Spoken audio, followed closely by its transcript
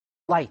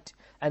light.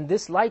 And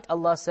this light,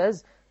 Allah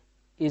says,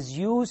 is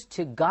used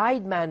to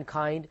guide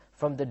mankind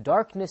from the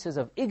darknesses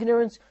of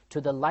ignorance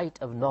to the light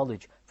of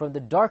knowledge, from the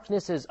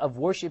darknesses of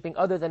worshipping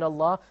other than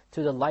Allah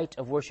to the light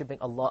of worshipping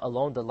Allah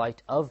alone, the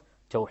light of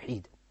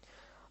Tawheed.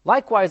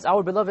 Likewise,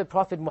 our beloved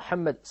Prophet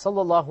Muhammad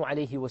sallallahu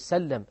alaihi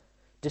wasallam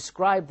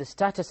described the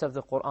status of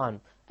the Qur'an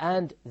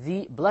and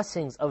the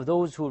blessings of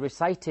those who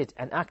recite it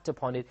and act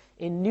upon it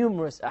in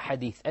numerous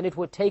ahadith. And it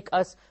would take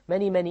us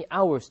many, many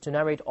hours to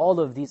narrate all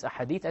of these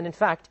ahadith. And in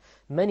fact,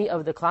 many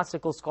of the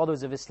classical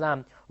scholars of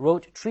Islam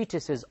wrote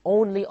treatises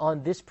only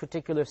on this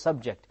particular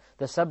subject,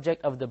 the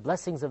subject of the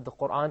blessings of the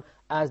Qur'an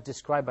as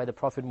described by the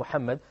Prophet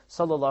Muhammad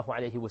sallallahu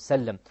alaihi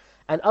wasallam.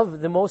 And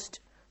of the most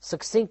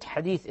succinct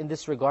hadith in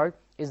this regard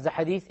is the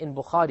hadith in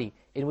Bukhari,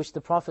 in which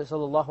the Prophet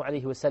sallallahu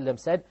alaihi wasallam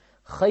said,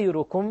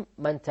 خَيْرُكُمْ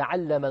مَنْ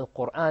تَعَلَّمَ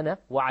الْقُرْآنَ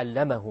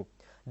وَعَلَّمَهُ.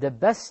 The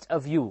best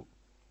of you,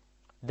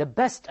 the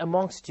best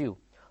amongst you,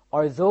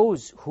 are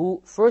those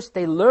who first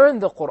they learn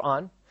the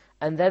Qur'an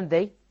and then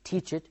they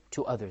teach it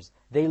to others.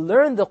 They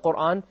learn the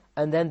Qur'an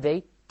and then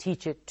they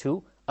teach it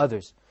to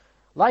others.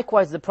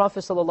 Likewise, the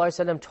Prophet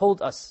ﷺ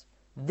told us,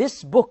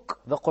 this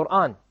book, the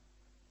Qur'an,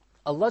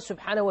 Allah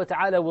subhanahu wa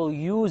ta'ala will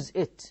use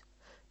it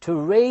to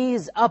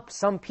raise up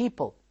some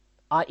people,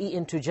 i.e.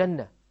 into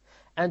Jannah,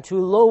 and to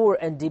lower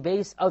and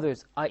debase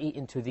others, i.e.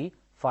 into the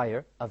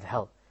fire of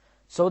hell.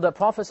 So the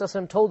Prophet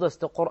ﷺ told us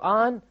the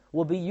Qur'an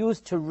will be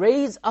used to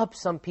raise up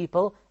some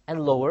people and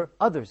lower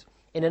others.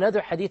 In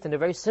another hadith, in a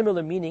very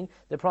similar meaning,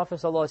 the Prophet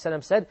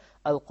ﷺ said,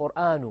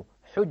 Al-Qur'anu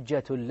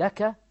hujjatul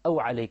laka aw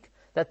alayk.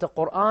 That the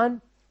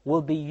Qur'an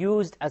will be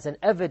used as an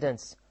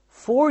evidence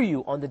for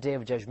you on the Day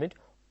of Judgment,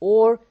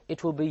 or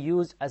it will be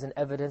used as an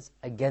evidence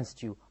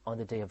against you on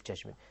the Day of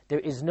Judgment. There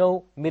is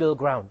no middle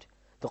ground.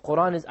 The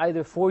Qur'an is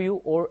either for you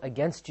or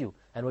against you.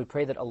 And we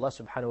pray that Allah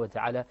subhanahu wa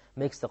ta'ala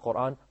makes the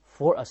Qur'an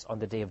for us on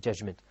the Day of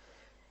Judgment.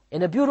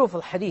 In a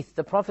beautiful hadith,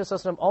 the Prophet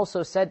ﷺ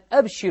also said,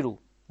 Abshiru,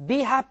 be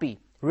happy,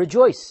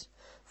 rejoice,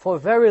 for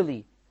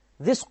verily,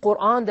 this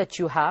Qur'an that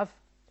you have,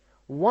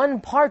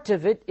 one part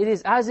of it, it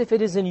is as if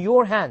it is in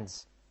your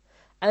hands.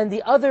 And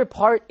the other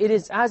part, it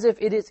is as if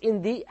it is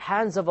in the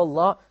hands of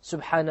Allah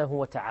subhanahu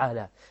wa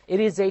ta'ala. It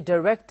is a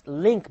direct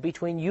link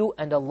between you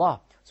and Allah.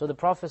 So the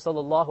Prophet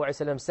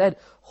ﷺ said,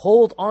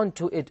 hold on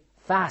to it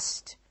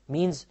fast,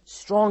 means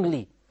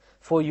strongly,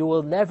 for you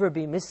will never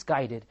be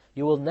misguided,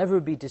 you will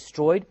never be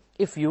destroyed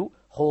if you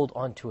hold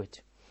on to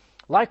it.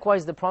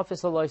 Likewise, the Prophet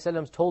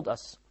ﷺ told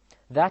us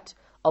that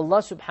Allah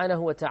subhanahu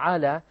wa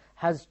ta'ala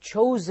has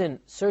chosen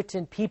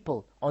certain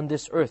people on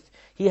this earth.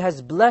 He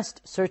has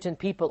blessed certain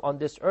people on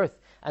this earth.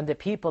 And the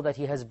people that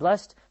He has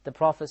blessed, the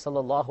Prophet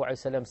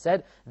ﷺ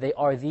said, they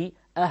are the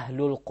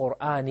Ahlul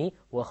Qur'ani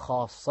wa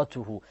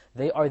khassatuhu.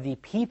 They are the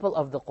people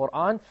of the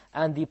Qur'an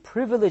and the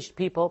privileged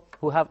people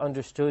who have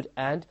understood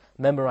and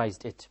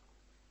memorized it.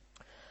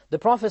 The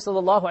Prophet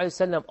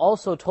ﷺ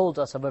also told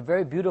us of a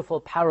very beautiful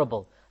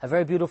parable, a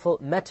very beautiful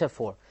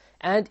metaphor.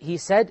 And he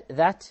said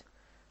that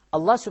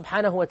Allah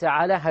subhanahu wa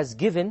ta'ala has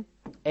given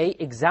an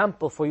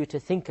example for you to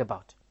think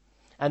about.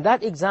 And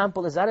that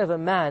example is that of a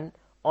man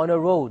on a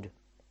road.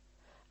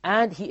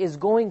 And he is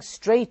going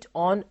straight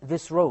on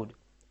this road.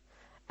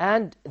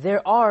 And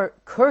there are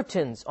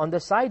curtains on the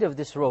side of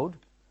this road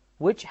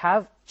which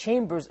have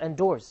chambers and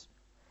doors.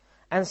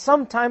 And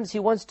sometimes he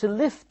wants to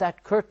lift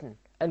that curtain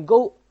and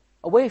go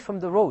away from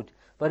the road.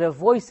 But a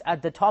voice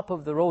at the top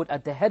of the road,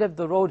 at the head of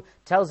the road,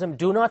 tells him,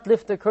 do not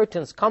lift the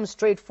curtains, come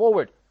straight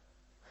forward.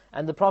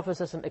 And the Prophet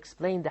ﷺ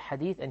explained the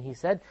hadith and he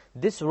said,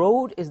 this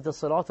road is the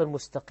Sirat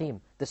al-Mustaqim,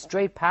 the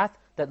straight path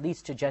that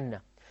leads to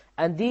Jannah.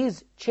 And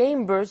these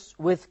chambers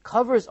with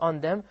covers on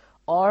them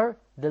are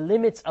the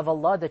limits of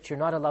Allah that you're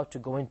not allowed to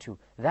go into,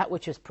 that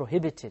which is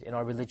prohibited in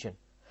our religion.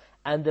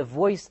 And the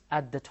voice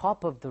at the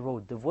top of the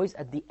road, the voice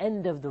at the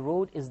end of the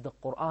road is the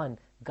Qur'an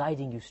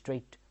guiding you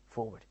straight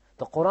forward.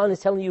 The Qur'an is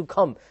telling you,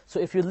 come. So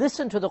if you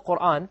listen to the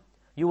Qur'an,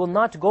 you will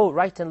not go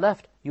right and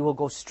left, you will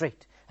go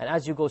straight. And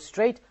as you go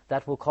straight,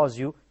 that will cause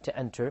you to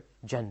enter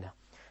Jannah.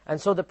 And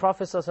so the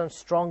Prophet ﷺ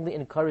strongly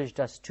encouraged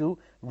us to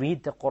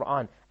read the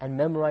Qur'an and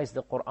memorize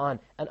the Qur'an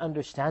and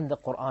understand the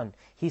Qur'an.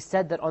 He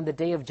said that on the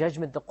Day of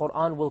Judgment, the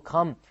Qur'an will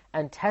come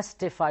and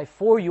testify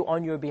for you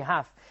on your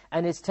behalf,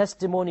 and its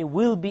testimony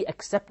will be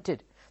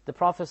accepted. The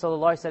Prophet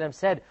ﷺ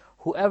said,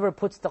 whoever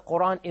puts the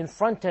Qur'an in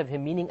front of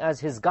him, meaning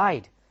as his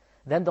guide,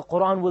 then the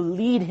Qur'an will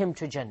lead him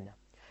to Jannah.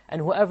 And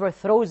whoever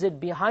throws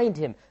it behind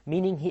him,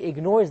 meaning he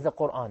ignores the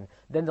Qur'an,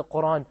 then the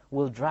Qur'an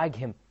will drag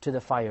him to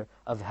the fire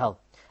of hell.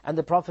 And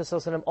the Prophet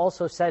ﷺ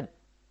also said,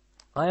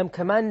 I am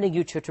commanding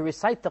you to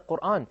recite the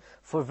Qur'an,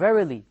 for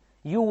verily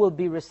you will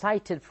be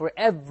recited for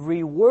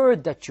every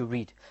word that you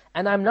read.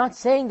 And I'm not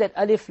saying that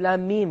Alif,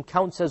 Lam, Mim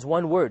counts as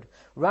one word.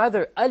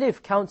 Rather,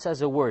 Alif counts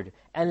as a word,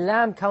 and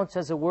Lam counts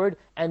as a word,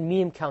 and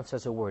Mim counts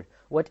as a word.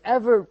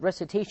 Whatever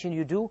recitation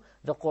you do,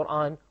 the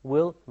Qur'an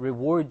will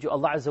reward you.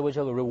 Allah Azza wa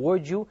Jalla will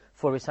reward you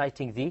for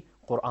reciting the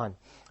Qur'an.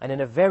 And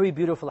in a very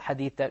beautiful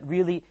hadith that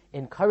really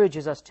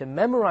encourages us to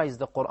memorize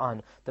the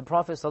Qur'an, the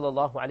Prophet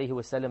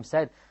ﷺ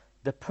said,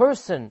 the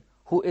person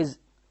who is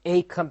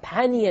a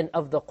companion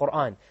of the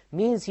Qur'an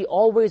means he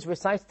always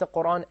recites the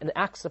Qur'an and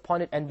acts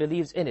upon it and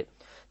believes in it.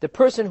 The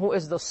person who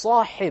is the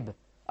sahib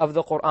of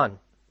the Qur'an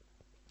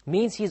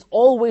means he's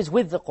always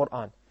with the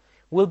Qur'an,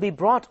 will be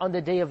brought on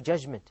the Day of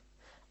Judgment,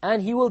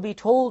 and he will be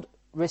told,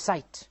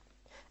 recite.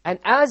 And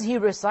as he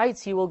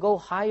recites, he will go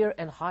higher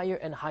and higher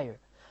and higher,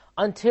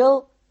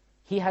 until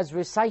he has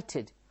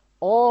recited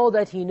all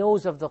that he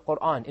knows of the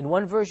Qur'an. In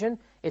one version,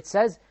 it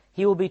says,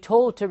 he will be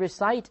told to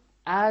recite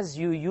as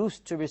you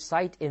used to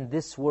recite in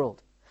this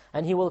world.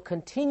 And he will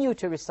continue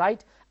to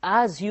recite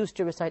as he used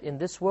to recite in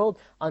this world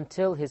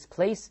until his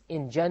place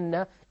in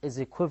Jannah is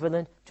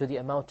equivalent to the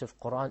amount of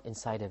Qur'an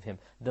inside of him.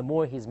 The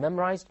more he's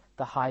memorized,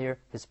 the higher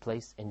his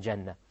place in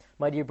Jannah.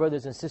 My dear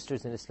brothers and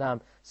sisters in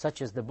Islam,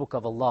 such as the Book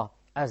of Allah,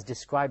 as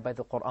described by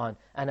the Qur'an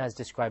and as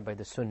described by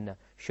the Sunnah,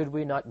 should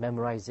we not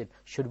memorize it?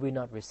 Should we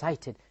not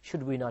recite it?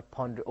 Should we not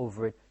ponder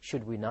over it?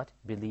 Should we not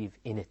believe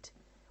in it?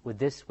 With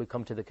this, we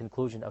come to the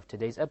conclusion of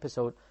today's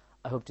episode.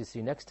 I hope to see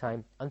you next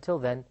time. Until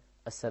then,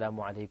 Assalamu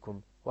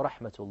alaikum wa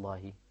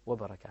rahmatullahi wa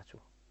barakatuh.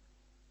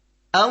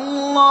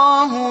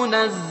 الله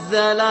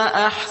نزل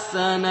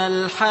أحسن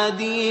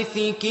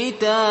الحديث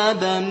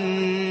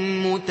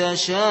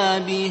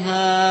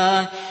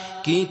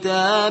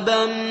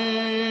كتابا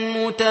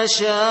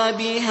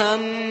متشابها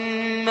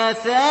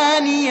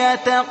مثانية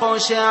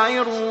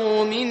تقشعر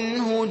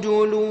منه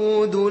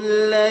جلود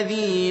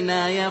الذين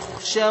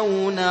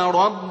يخشون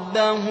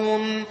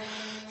ربهم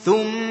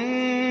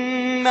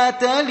ثم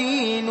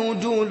تلين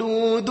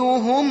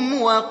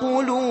جلودهم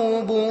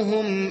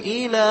وقلوبهم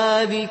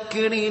إلى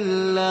ذكر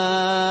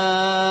الله